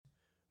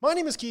My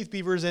name is Keith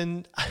Beavers,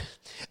 and I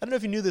don't know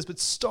if you knew this, but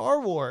Star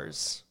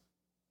Wars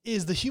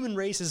is the human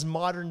race's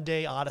modern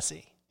day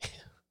Odyssey.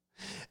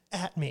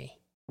 At me.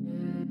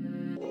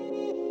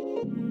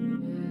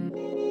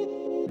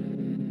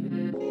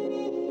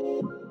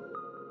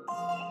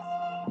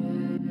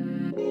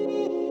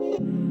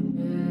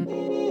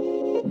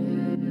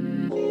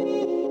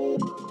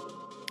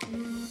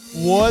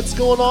 What's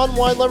going on,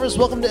 wine lovers?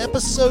 Welcome to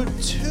episode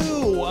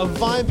 2 of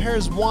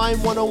VinePair's Wine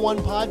 101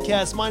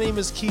 podcast. My name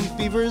is Keith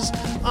Beavers.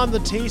 I'm the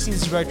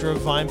tastings director of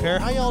VinePair.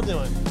 How y'all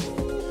doing?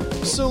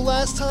 So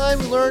last time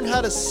we learned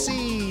how to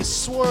see,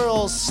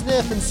 swirl,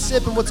 sniff, and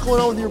sip, and what's going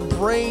on with your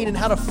brain and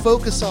how to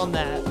focus on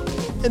that.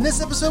 In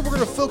this episode, we're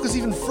going to focus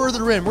even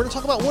further in. We're going to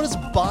talk about what does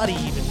body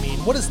even mean?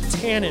 What is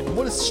tannin?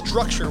 What is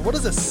structure? What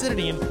is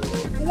acidity? And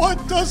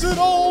what does it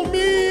all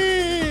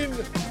mean?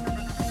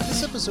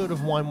 This episode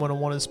of Wine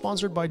 101 is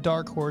sponsored by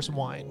Dark Horse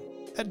Wine.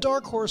 At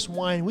Dark Horse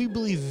Wine, we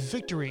believe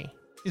victory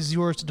is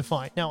yours to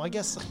define. Now, I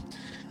guess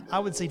I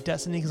would say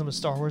destiny because I'm a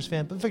Star Wars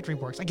fan, but victory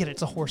works. I get it,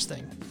 it's a horse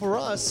thing. For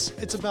us,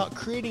 it's about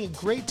creating a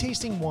great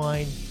tasting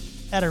wine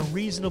at a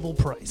reasonable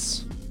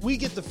price. We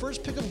get the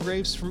first pick of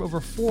grapes from over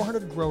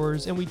 400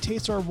 growers, and we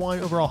taste our wine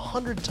over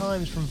 100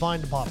 times from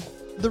vine to bottle.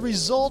 The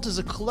result is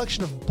a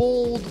collection of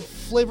bold,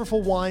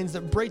 flavorful wines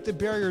that break the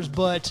barriers,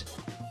 but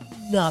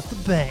not the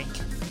bank.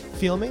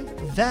 Feel me?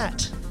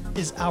 That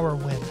is our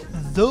win.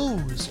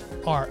 Those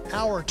are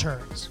our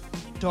turns.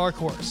 Dark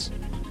Horse,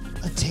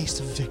 a taste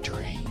of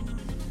victory.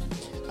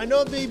 I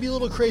know it may be a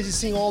little crazy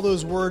seeing all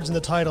those words in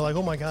the title, like,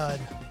 oh my God,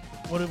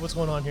 what's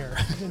going on here?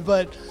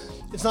 But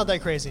it's not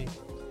that crazy.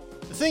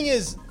 The thing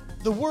is,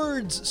 the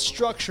words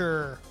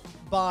structure,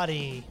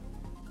 body,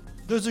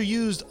 those are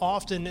used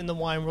often in the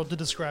wine world to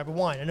describe a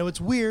wine. I know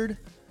it's weird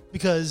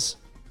because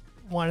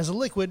wine is a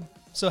liquid,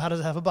 so how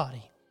does it have a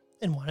body?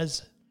 And wine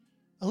is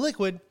a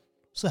liquid,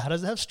 so how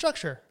does it have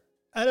structure?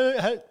 How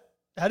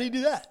do you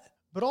do that?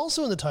 But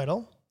also in the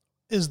title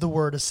is the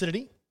word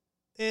acidity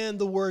and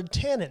the word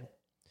tannin.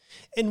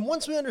 And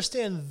once we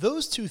understand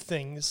those two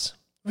things,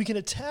 we can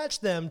attach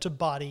them to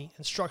body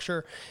and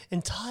structure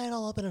and tie it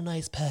all up in a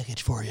nice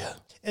package for you.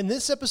 And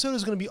this episode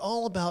is going to be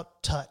all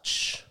about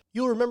touch.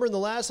 You'll remember in the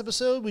last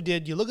episode we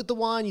did, you look at the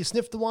wine, you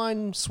sniff the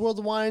wine, swirl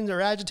the wine, or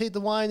agitate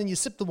the wine, and you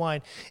sip the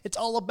wine. It's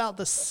all about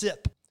the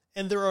sip.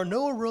 And there are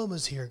no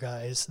aromas here,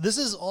 guys. This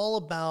is all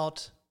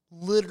about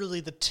literally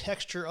the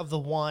texture of the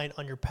wine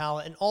on your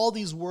palate and all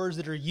these words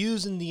that are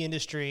used in the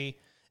industry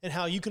and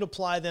how you can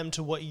apply them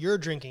to what you're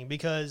drinking,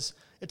 because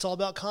it's all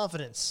about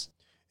confidence.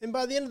 And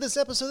by the end of this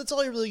episode, that's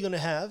all you're really going to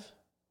have.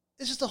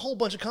 It's just a whole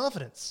bunch of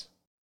confidence.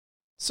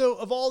 So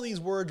of all these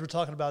words we're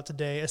talking about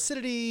today,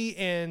 acidity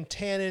and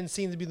tannin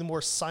seem to be the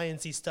more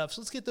sciencey stuff.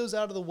 So let's get those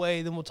out of the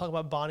way. Then we'll talk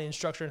about body and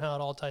structure and how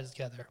it all ties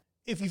together.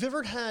 If you've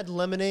ever had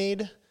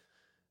lemonade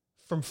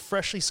from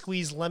freshly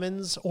squeezed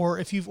lemons, or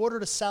if you've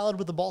ordered a salad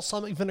with a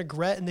balsamic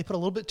vinaigrette and they put a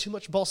little bit too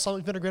much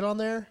balsamic vinaigrette on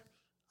there,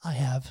 I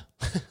have.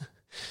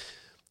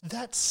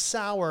 That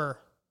sour,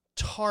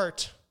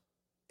 tart,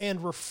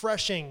 and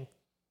refreshing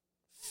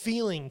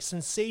feeling,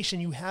 sensation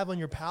you have on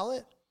your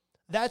palate,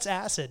 that's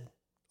acid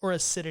or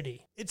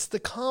acidity. It's the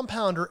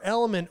compound or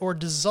element or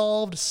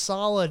dissolved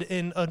solid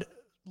in a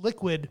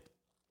liquid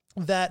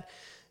that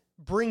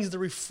brings the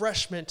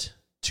refreshment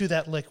to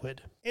that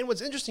liquid. And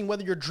what's interesting,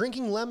 whether you're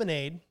drinking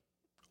lemonade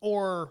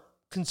or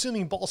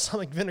consuming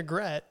balsamic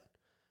vinaigrette,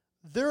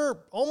 they're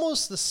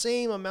almost the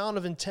same amount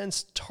of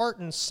intense tart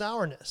and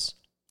sourness.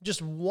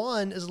 Just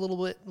one is a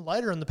little bit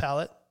lighter on the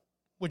palate,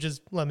 which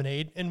is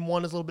lemonade, and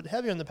one is a little bit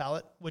heavier on the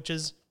palate, which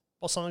is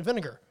balsamic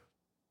vinegar.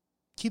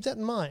 Keep that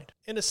in mind.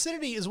 And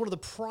acidity is one of the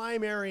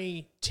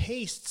primary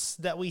tastes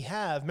that we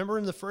have. Remember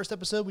in the first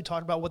episode, we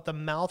talked about what the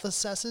mouth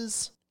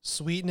assesses?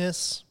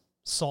 Sweetness,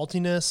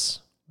 saltiness,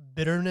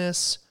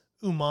 bitterness,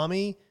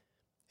 umami,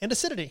 and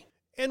acidity.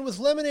 And with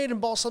lemonade and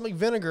balsamic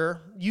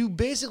vinegar, you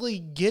basically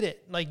get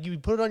it. Like you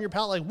put it on your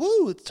palate like,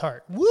 woo, it's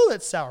tart. Woo,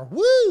 it's sour.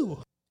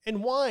 Woo!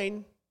 And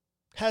wine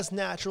has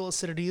natural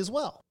acidity as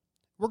well.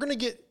 We're going to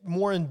get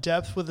more in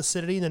depth with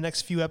acidity in the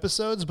next few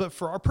episodes, but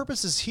for our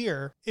purposes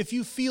here, if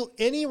you feel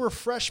any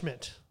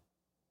refreshment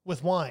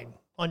with wine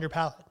on your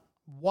palate,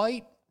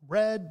 white,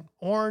 red,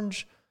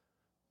 orange,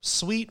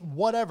 sweet,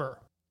 whatever,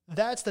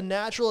 that's the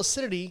natural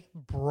acidity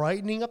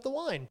brightening up the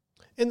wine.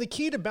 And the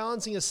key to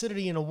balancing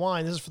acidity in a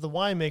wine, this is for the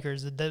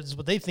winemakers, that is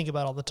what they think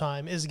about all the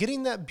time, is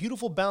getting that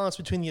beautiful balance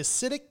between the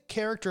acidic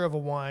character of a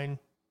wine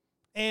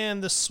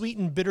and the sweet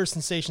and bitter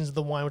sensations of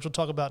the wine, which we'll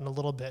talk about in a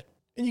little bit.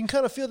 And you can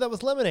kind of feel that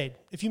with lemonade.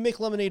 If you make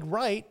lemonade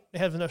right, it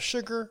has enough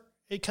sugar,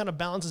 it kind of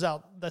balances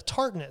out the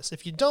tartness.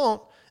 If you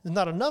don't, there's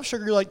not enough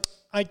sugar, you're like,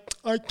 I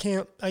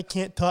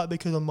can't tart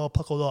because I'm all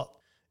puckled up.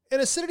 And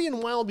acidity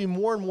in wine will be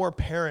more and more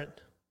apparent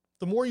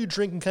the more you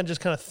drink and kind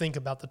of think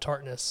about the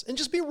tartness. And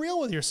just be real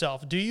with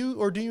yourself. Do you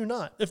or do you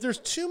not? If there's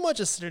too much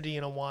acidity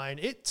in a wine,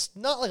 it's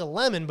not like a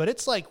lemon, but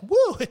it's like,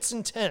 woo, it's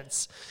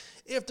intense.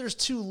 If there's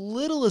too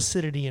little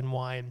acidity in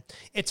wine,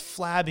 it's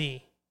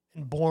flabby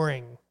and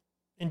boring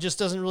and just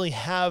doesn't really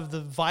have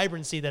the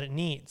vibrancy that it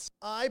needs.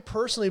 I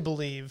personally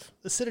believe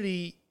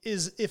acidity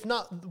is, if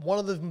not one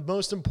of the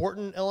most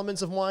important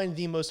elements of wine,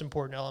 the most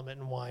important element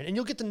in wine. And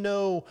you'll get to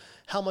know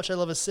how much I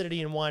love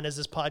acidity in wine as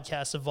this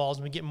podcast evolves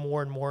and we get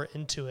more and more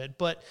into it.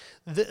 But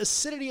the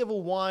acidity of a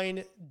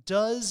wine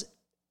does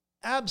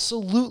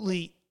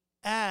absolutely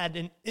add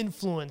and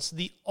influence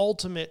the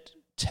ultimate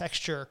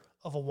texture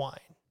of a wine.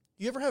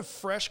 You ever have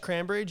fresh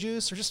cranberry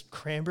juice or just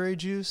cranberry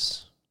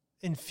juice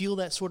and feel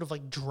that sort of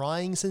like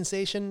drying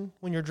sensation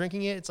when you're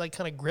drinking it? It's like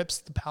kind of grips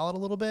the palate a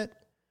little bit.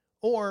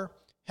 Or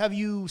have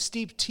you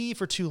steeped tea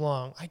for too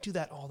long? I do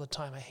that all the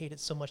time. I hate it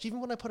so much.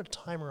 Even when I put a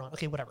timer on.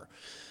 Okay, whatever.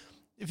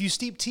 If you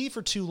steep tea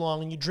for too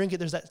long and you drink it,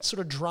 there's that sort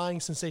of drying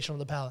sensation on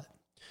the palate.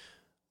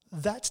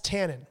 That's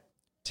tannin.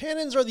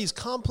 Tannins are these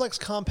complex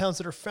compounds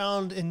that are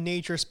found in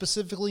nature,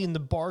 specifically in the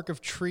bark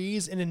of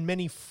trees and in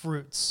many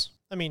fruits.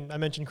 I mean, I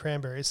mentioned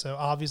cranberries, so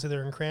obviously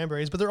they're in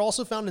cranberries, but they're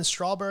also found in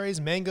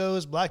strawberries,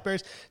 mangoes,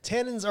 blackberries.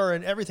 Tannins are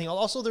in everything.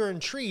 Also, they're in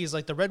trees,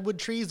 like the redwood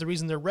trees. The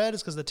reason they're red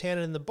is because the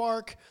tannin in the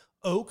bark.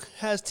 Oak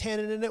has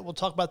tannin in it. We'll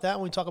talk about that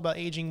when we talk about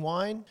aging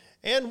wine.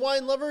 And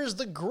wine lovers,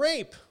 the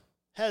grape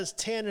has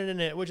tannin in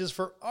it, which is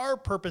for our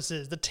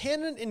purposes. The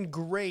tannin in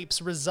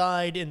grapes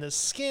reside in the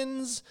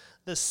skins,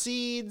 the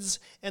seeds,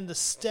 and the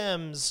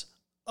stems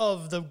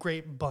of the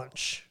grape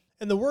bunch.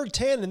 And the word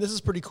tannin, this is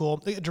pretty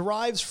cool, it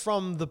derives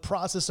from the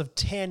process of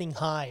tanning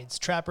hides.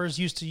 Trappers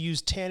used to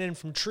use tannin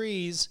from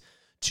trees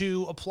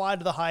to apply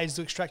to the hides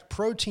to extract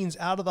proteins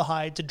out of the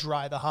hide to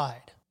dry the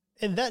hide.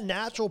 And that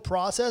natural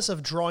process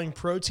of drawing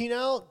protein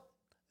out,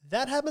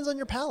 that happens on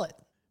your palate.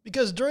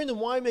 Because during the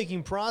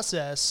winemaking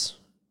process,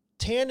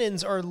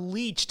 tannins are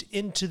leached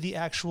into the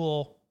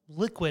actual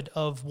liquid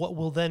of what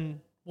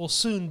will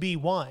soon be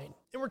wine.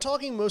 And we're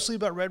talking mostly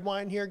about red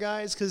wine here,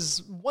 guys,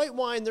 because white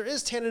wine, there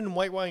is tannin in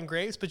white wine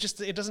grapes, but just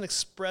it doesn't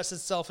express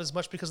itself as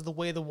much because of the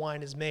way the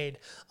wine is made,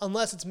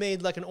 unless it's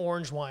made like an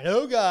orange wine.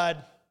 Oh,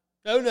 God.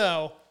 Oh,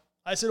 no.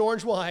 I said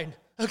orange wine.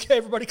 Okay,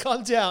 everybody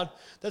calm down.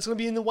 That's going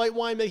to be in the white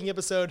wine making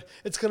episode.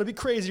 It's going to be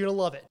crazy. You're going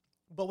to love it.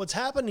 But what's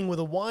happening with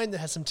a wine that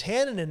has some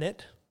tannin in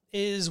it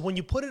is when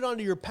you put it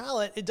onto your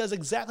palate, it does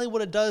exactly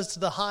what it does to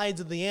the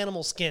hides of the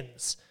animal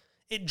skins.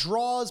 It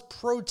draws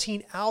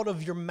protein out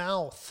of your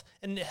mouth,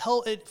 and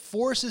it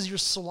forces your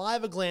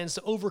saliva glands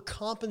to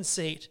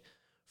overcompensate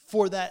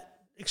for that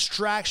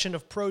extraction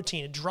of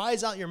protein. It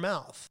dries out your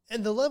mouth.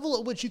 And the level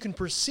at which you can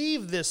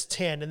perceive this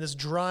tannin, this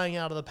drying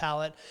out of the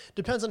palate,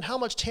 depends on how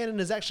much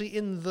tannin is actually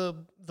in the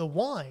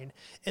wine.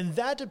 And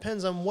that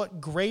depends on what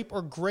grape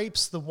or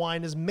grapes the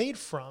wine is made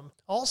from.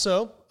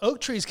 Also, oak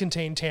trees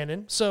contain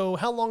tannin. So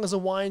how long has a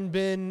wine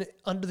been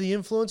under the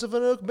influence of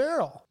an oak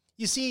barrel?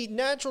 You see,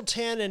 natural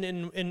tannin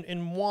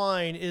in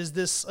wine is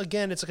this,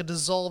 again, it's like a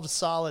dissolved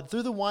solid.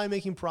 Through the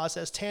winemaking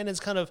process, tannins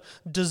kind of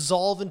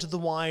dissolve into the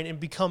wine and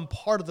become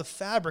part of the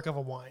fabric of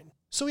a wine.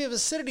 So we have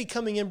acidity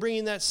coming in,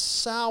 bringing that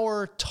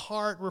sour,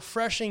 tart,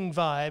 refreshing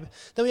vibe.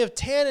 Then we have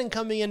tannin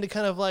coming in to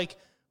kind of like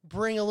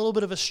bring a little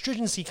bit of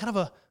astringency, kind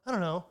of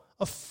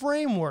a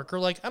framework,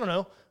 or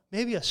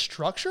maybe a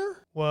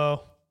structure?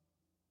 Whoa.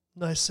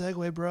 Nice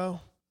segue,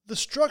 bro. The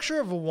structure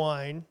of a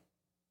wine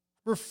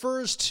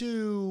refers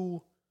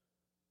to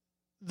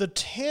the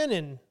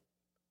tannin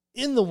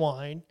in the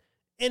wine,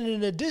 and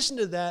in addition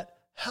to that,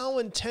 how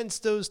intense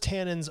those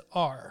tannins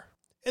are.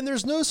 And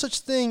there's no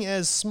such thing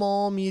as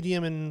small,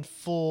 medium, and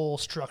full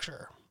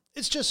structure.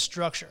 It's just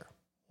structure.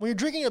 When you're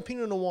drinking a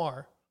Pinot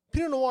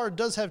Noir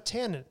does have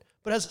tannin,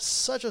 but has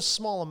such a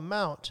small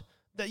amount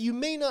that you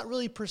may not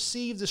really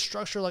perceive the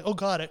structure like, oh,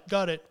 got it.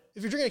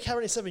 If you're drinking a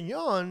Cabernet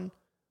Sauvignon,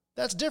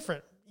 that's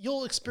different.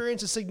 You'll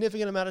experience a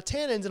significant amount of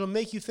tannins. It'll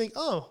make you think,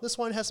 oh, this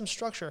wine has some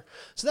structure.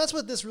 So that's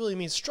what this really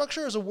means.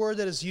 Structure is a word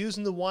that is used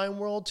in the wine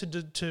world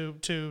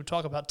to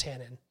talk about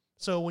tannin.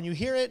 So when you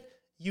hear it,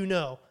 you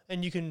know,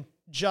 and you can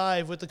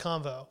jive with the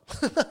convo.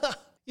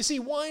 You see,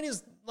 wine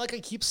is, like I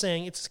keep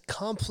saying, it's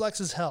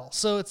complex as hell.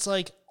 So it's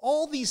like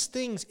all these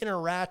things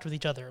interact with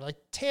each other. Like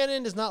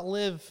tannin does not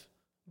live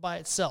by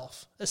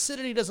itself.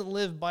 Acidity doesn't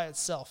live by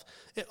itself.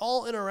 It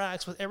all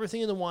interacts with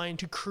everything in the wine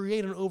to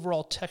create an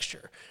overall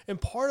texture.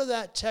 And part of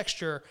that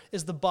texture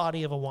is the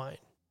body of a wine.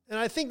 And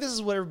I think this is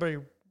what everybody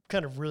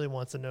kind of really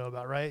wants to know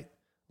about, right?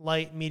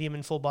 Light, medium,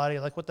 and full body.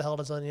 Like, what the hell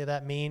does any of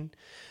that mean?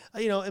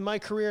 In my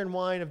career in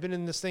wine, I've been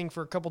in this thing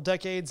for a couple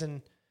decades,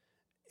 and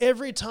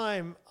every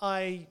time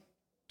I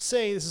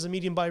say this is a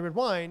medium-bodied red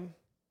wine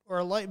or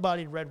a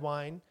light-bodied red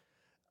wine,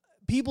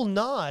 people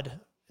nod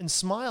and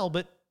smile,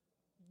 but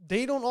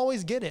they don't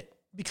always get it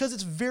because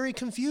it's very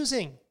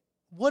confusing.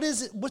 What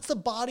is it? What's the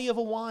body of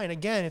a wine?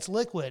 Again, it's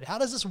liquid. How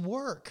does this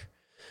work?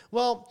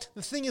 Well,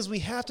 the thing is, we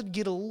have to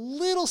get a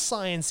little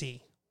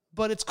sciencey,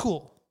 but it's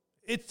cool.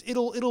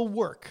 It'll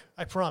work,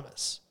 I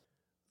promise.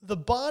 The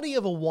body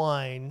of a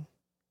wine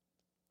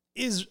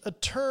is a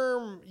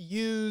term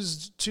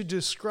used to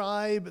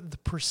describe the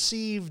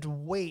perceived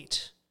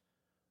weight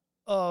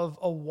of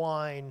a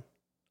wine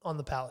on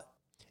the palate.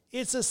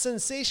 It's a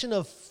sensation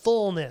of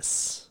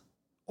fullness,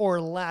 or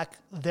lack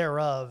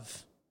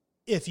thereof,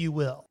 if you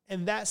will.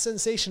 And that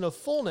sensation of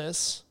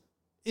fullness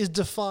is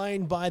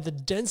defined by the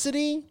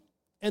density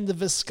and the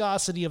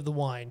viscosity of the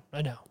wine.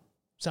 I know,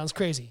 sounds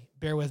crazy.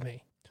 Bear with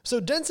me. So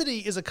density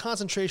is a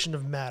concentration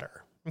of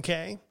matter,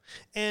 okay?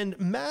 And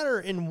matter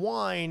in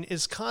wine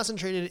is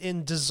concentrated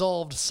in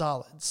dissolved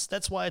solids.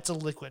 That's why it's a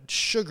liquid.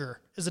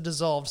 Sugar is a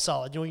dissolved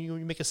solid. You know,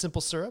 when you make a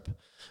simple syrup,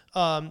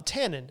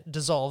 tannin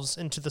dissolves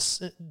into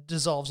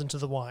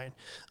the wine.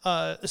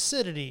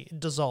 Acidity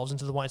dissolves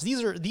into the wine.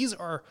 So these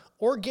are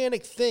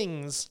organic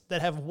things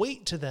that have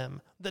weight to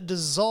them that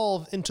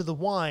dissolve into the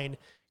wine,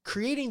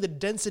 creating the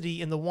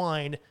density in the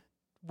wine,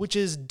 which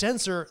is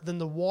denser than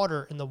the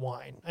water in the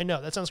wine. I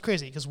know, that sounds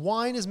crazy, because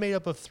wine is made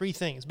up of three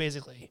things,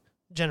 basically,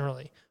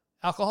 generally.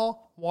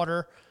 Alcohol,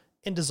 water,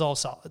 and dissolved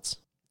solids.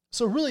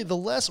 So really, the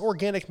less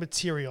organic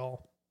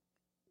material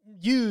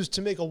used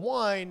to make a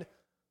wine,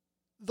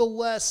 the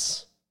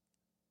less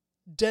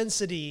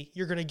density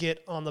you're going to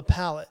get on the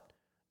palate.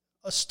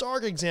 A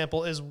stark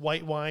example is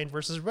white wine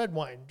versus red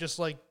wine. Just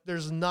like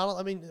there's not,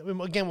 I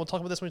mean, again, we'll talk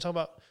about this when we talk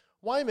about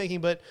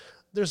winemaking, but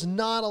there's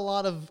not a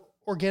lot of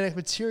organic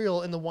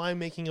material in the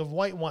winemaking of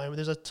white wine.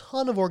 There's a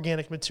ton of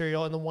organic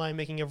material in the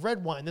winemaking of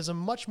red wine. There's a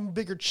much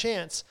bigger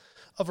chance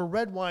of a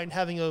red wine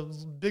having a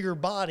bigger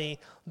body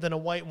than a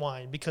white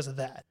wine because of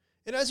that.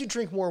 And as you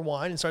drink more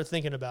wine and start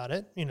thinking about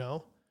it, you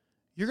know,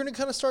 you're going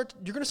to start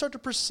to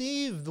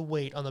perceive the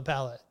weight on the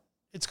palate.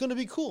 It's going to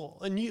be cool.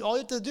 And all you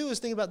have to do is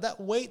think about that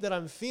weight that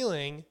I'm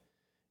feeling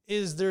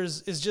is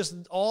just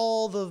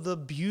all the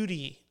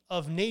beauty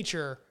of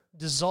nature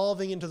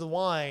dissolving into the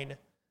wine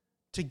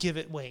to give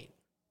it weight.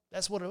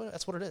 That's what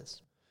it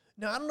is.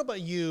 Now, I don't know about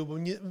you,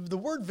 but the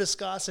word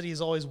viscosity is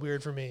always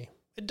weird for me.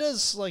 It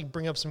does like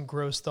bring up some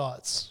gross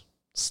thoughts.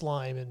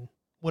 Slime and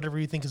whatever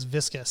you think is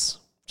viscous.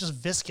 Just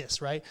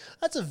viscous, right?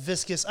 That's a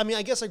viscous. I mean,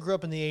 I guess I grew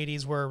up in the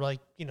 80s where, like,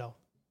 you know,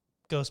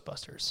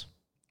 Ghostbusters.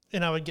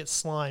 And I would get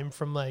slime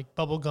from like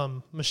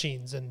bubblegum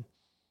machines and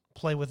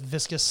play with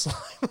viscous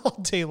slime all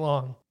day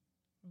long.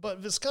 But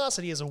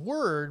viscosity as a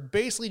word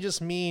basically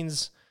just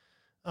means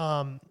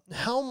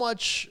how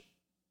much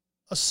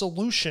a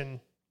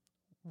solution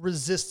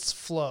resists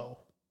flow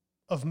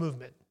of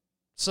movement.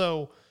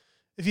 So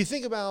if you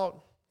think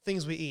about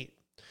things we eat,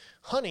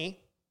 honey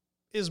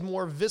is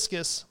more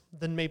viscous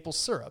than maple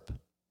syrup.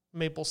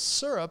 Maple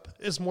syrup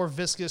is more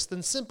viscous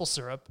than simple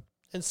syrup,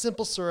 and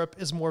simple syrup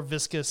is more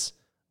viscous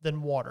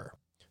than water.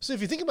 So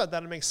if you think about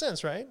that, it makes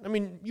sense, right? I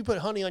mean, you put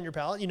honey on your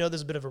palate, you know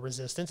there's a bit of a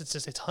resistance.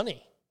 It's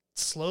honey.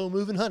 It's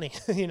slow-moving honey,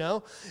 you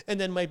know? And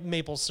then my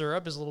maple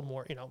syrup is a little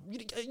more, you know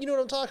what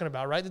I'm talking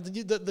about, right?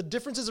 The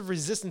differences of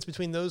resistance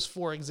between those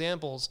four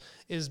examples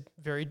is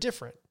very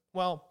different.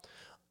 Well,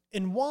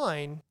 in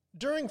wine,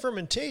 during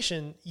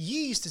fermentation,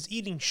 yeast is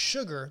eating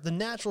sugar, the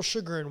natural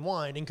sugar in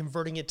wine, and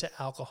converting it to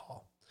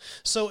alcohol.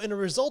 So in a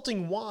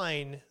resulting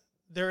wine,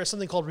 there is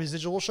something called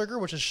residual sugar,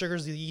 which is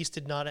sugars the yeast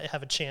did not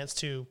have a chance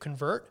to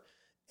convert,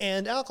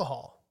 and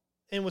alcohol.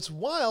 And what's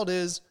wild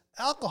is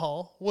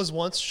alcohol was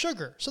once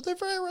sugar, so they're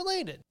very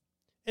related.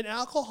 And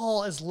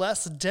alcohol is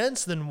less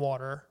dense than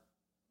water,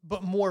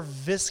 but more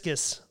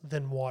viscous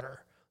than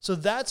water. So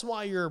that's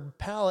why your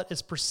palate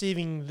is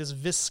perceiving this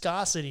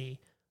viscosity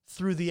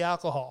through the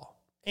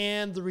alcohol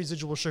and the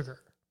residual sugar.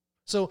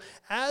 So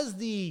as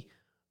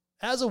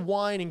a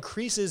wine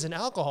increases in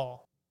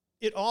alcohol,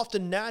 it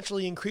often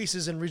naturally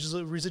increases in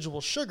residual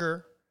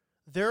sugar.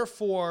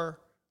 Therefore,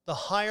 the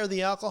higher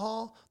the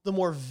alcohol, the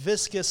more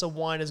viscous a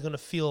wine is going to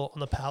feel on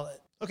the palate.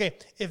 Okay,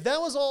 if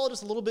that was all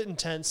just a little bit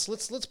intense,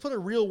 let's put a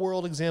real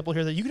world example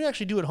here that you can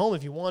actually do at home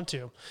if you want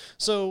to.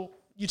 So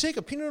you take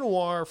a Pinot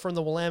Noir from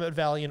the Willamette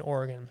Valley in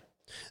Oregon.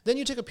 Then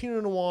you take a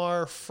Pinot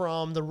Noir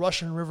from the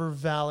Russian River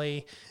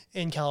Valley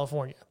in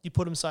California. You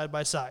put them side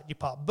by side. You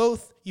pop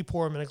both, you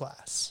pour them in a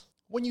glass.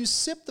 When you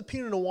sip the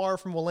Pinot Noir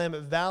from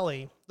Willamette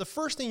Valley, the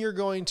first thing you're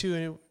going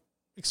to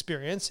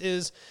experience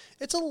is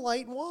it's a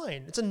light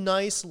wine. It's a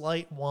nice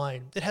light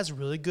wine. It has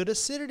really good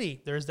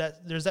acidity. There's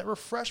that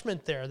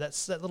refreshment there.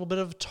 That's that little bit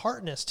of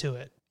tartness to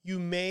it. You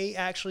may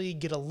actually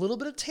get a little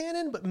bit of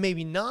tannin, but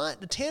maybe not.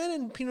 The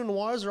tannin in Pinot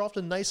Noirs are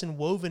often nice and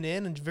woven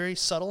in and very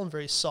subtle and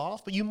very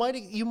soft, but you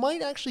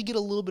might actually get a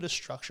little bit of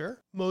structure,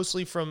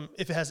 mostly from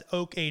if it has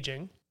oak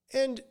aging.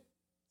 And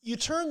you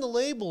turn the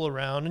label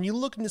around and you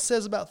look and it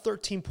says about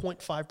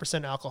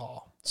 13.5%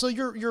 alcohol. So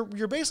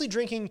you're basically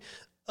drinking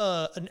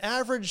an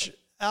average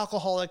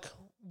alcoholic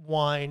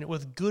wine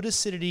with good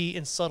acidity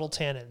and subtle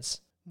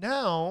tannins.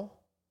 Now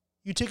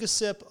you take a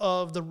sip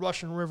of the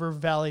Russian River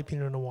Valley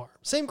Pinot Noir.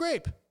 Same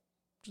grape,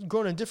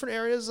 grown in different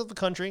areas of the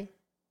country,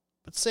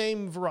 but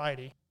same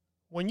variety.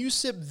 When you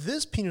sip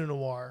this Pinot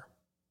Noir,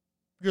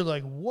 you're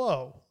like,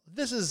 whoa,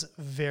 this is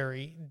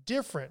very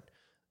different.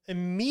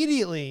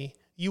 Immediately,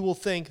 you will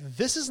think,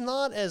 this is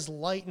not as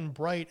light and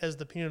bright as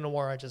the Pinot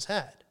Noir I just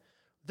had.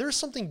 There's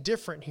something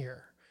different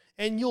here.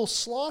 And you'll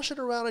slosh it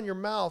around in your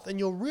mouth and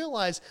you'll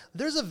realize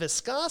there's a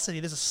viscosity,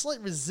 there's a slight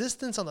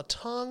resistance on the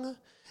tongue,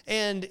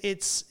 and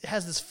it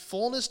has this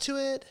fullness to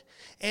it,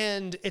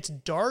 and it's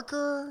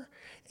darker.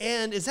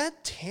 And is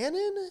that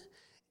tannin?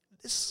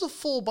 This is a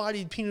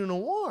full-bodied Pinot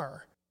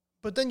Noir.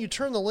 But then you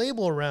turn the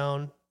label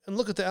around and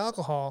look at the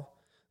alcohol.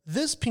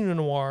 This Pinot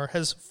Noir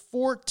has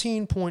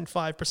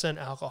 14.5%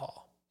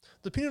 alcohol.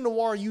 The Pinot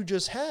Noir you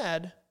just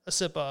had a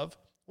sip of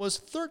was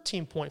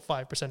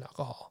 13.5%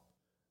 alcohol.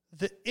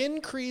 The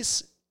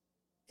increase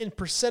in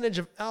percentage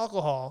of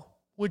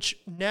alcohol, which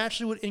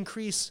naturally would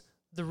increase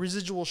the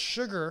residual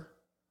sugar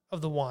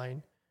of the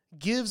wine,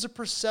 gives a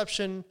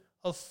perception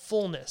of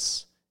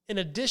fullness. In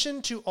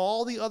addition to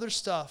all the other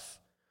stuff,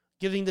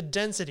 giving the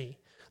density.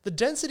 The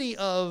density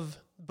of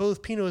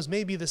both Pinots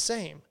may be the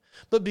same,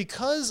 but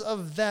because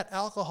of that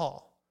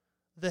alcohol,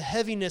 the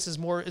heaviness is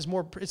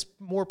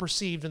more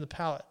perceived in the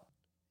palate.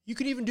 You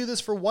could even do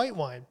this for white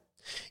wine.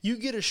 You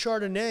get a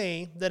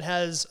Chardonnay that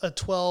has a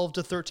 12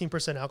 to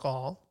 13%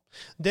 alcohol.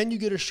 Then you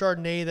get a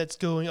Chardonnay that's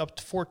going up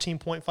to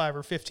 14.5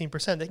 or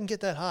 15%. They can get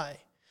that high.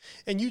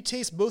 And you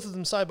taste both of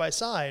them side by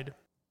side,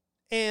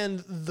 and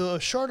the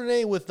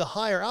Chardonnay with the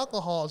higher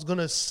alcohol is going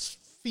to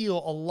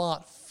feel a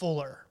lot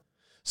fuller.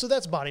 So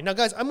that's body. Now,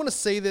 guys, I'm going to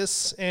say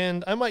this,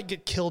 and I might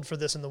get killed for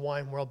this in the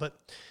wine world, but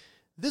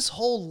this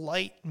whole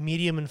light,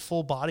 medium, and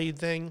full body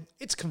thing,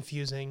 it's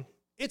confusing.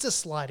 It's a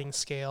sliding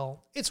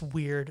scale. It's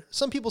weird.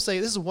 Some people say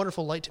this is a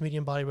wonderful light to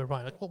medium body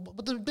wine. Like, well,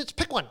 but bitch,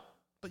 pick one.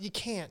 But you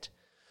can't.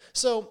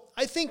 So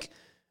I think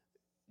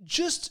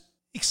just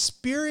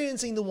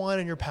experiencing the wine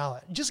on your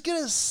palate, just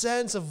get a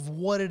sense of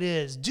what it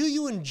is. Do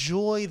you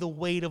enjoy the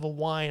weight of a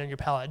wine on your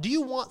palate? Do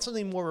you want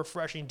something more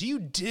refreshing? Do you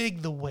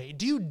dig the weight?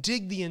 Do you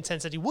dig the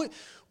intensity? What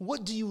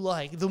do you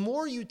like? The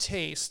more you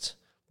taste,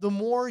 the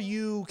more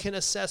you can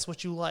assess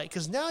what you like,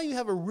 because now you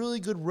have a really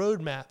good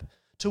roadmap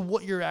to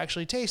what you're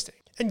actually tasting.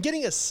 And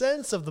getting a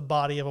sense of the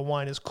body of a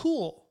wine is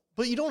cool,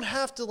 but you don't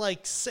have to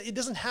say, it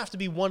doesn't have to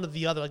be one or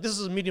the other. Like, this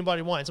is a medium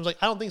body wine. So I was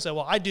like, I don't think so.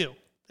 Well, I do.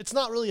 It's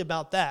not really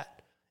about that.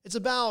 It's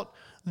about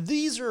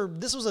this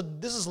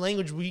is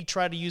language we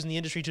try to use in the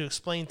industry to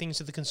explain things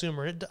to the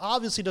consumer. It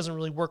obviously doesn't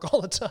really work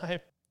all the time.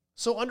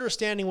 So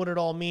understanding what it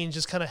all means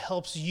just kind of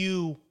helps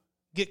you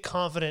get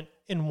confident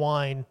in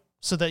wine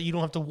so that you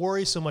don't have to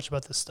worry so much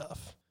about this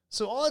stuff.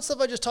 So all that stuff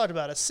I just talked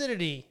about,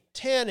 acidity,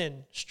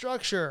 tannin,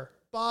 structure,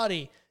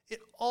 body, it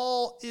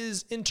all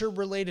is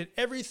interrelated.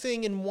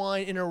 Everything in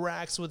wine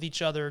interacts with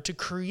each other to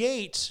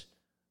create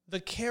the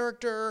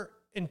character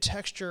and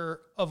texture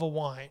of a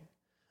wine.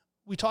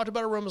 We talked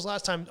about aromas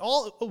last time.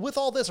 With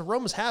all this,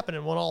 aromas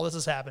happening when all this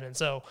is happening.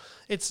 So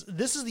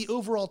this is the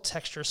overall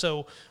texture.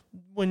 So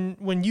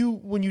when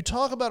you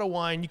talk about a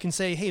wine, you can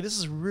say, hey,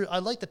 I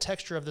like the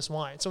texture of this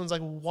wine. Someone's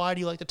like, why do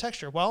you like the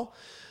texture? Well,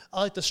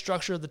 I like the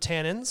structure of the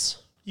tannins.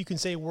 You can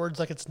say words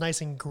like it's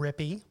nice and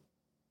grippy.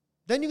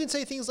 Then you can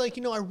say things like,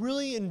 I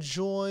really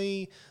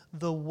enjoy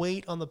the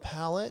weight on the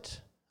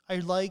palate. I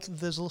like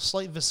there's a little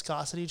slight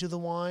viscosity to the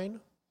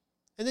wine.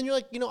 And then you're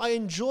like, I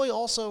enjoy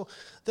also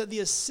that the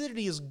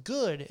acidity is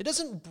good. It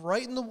doesn't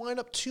brighten the wine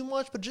up too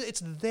much, but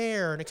it's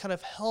there, and it kind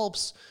of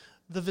helps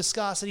the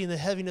viscosity and the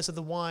heaviness of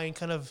the wine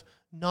kind of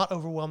not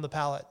overwhelm the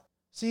palate.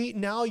 See,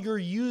 now you're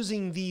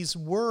using these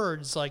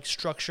words like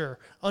structure,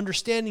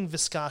 understanding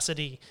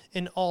viscosity,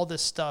 and all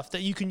this stuff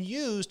that you can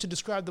use to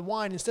describe the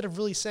wine instead of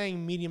really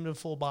saying medium to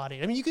full body.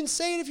 I mean, you can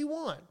say it if you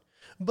want,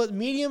 but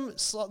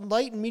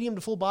light and medium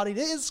to full bodied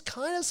is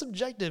kind of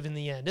subjective in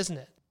the end, isn't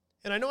it?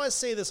 And I know I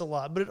say this a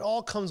lot, but it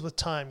all comes with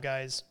time,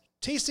 guys.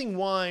 Tasting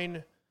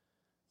wine,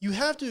 you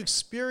have to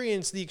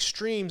experience the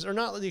extremes, or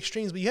not the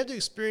extremes, but you have to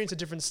experience the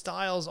different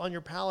styles on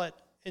your palate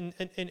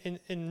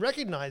and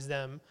recognize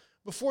them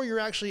before you're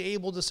actually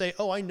able to say,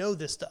 oh, I know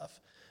this stuff.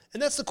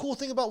 And that's the cool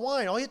thing about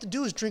wine. All you have to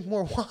do is drink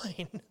more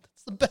wine.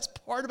 That's the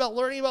best part about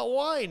learning about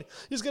wine.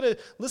 You're just going to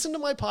listen to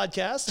my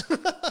podcast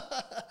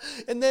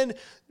and then,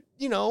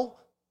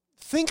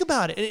 think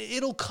about it.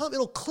 It'll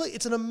click.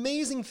 It's an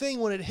amazing thing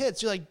when it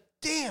hits. You're like,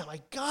 damn,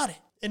 I got it.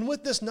 And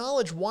with this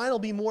knowledge, wine will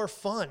be more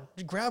fun.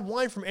 You grab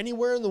wine from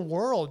anywhere in the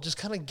world. Just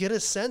kind of get a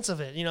sense of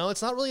it.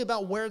 It's not really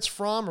about where it's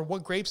from or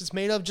what grapes it's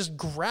made of. Just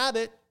grab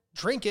it,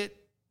 drink it,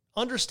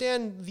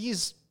 understand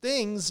these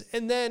things,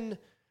 and then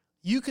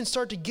you can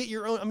start to get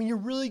your own. I mean, you're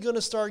really going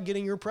to start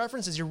getting your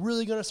preferences. You're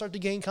really going to start to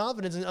gain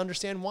confidence and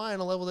understand wine on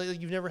a level that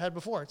you've never had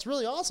before. It's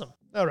really awesome.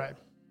 All right.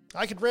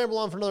 I could ramble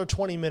on for another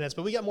 20 minutes,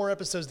 but we got more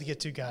episodes to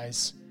get to,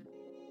 guys.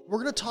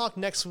 We're going to talk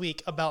next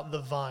week about the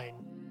vine.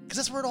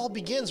 Because that's where it all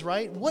begins,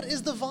 right? What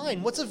is the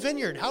vine? What's a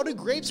vineyard? How do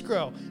grapes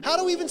grow? How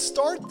do we even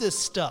start this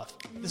stuff?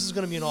 This is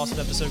going to be an awesome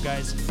episode,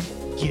 guys.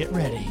 Get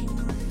ready.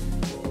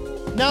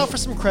 Now for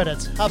some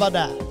credits. How about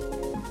that?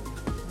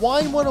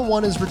 Wine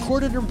 101 is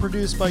recorded and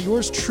produced by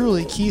yours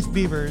truly, Keith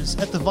Beavers,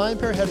 at the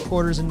VinePair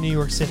headquarters in New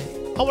York City.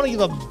 I want to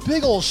give a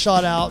big old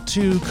shout out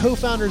to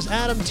co-founders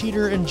Adam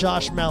Teeter and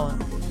Josh Mellon.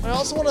 I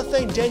also want to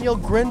thank Danielle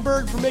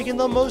Grinberg for making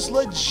the most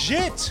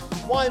legit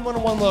Wine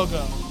 101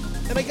 logo.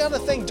 And I gotta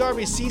thank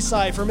Darby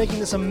Seaside for making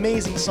this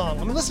amazing song.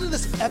 I mean, listen to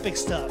this epic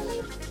stuff.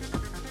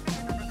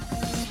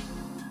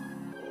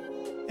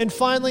 And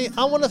finally,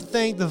 I want to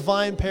thank the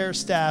VinePair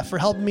staff for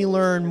helping me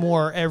learn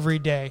more every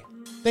day.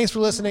 Thanks for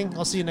listening.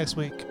 I'll see you next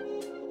week.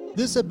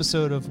 This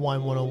episode of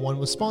Wine 101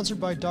 was sponsored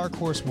by Dark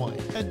Horse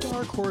Wine. At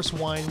Dark Horse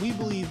Wine, we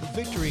believe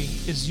victory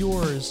is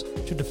yours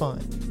to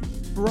define.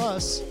 For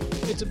us,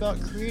 it's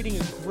about creating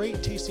a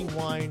great tasting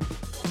wine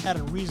at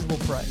a reasonable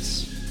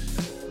price.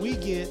 We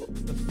get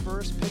the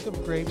first pick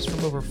of grapes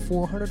from over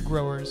 400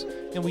 growers,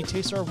 and we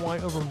taste our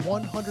wine over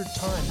 100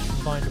 times from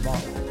vine to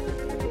bottle.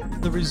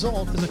 The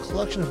result is a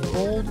collection of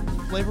bold,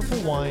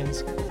 flavorful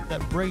wines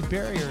that break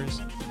barriers,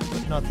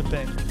 but not the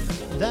bank.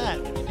 That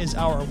is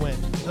our win.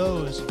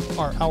 Those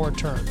are our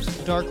terms.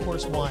 Dark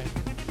Horse Wine,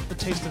 the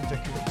taste of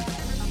victory.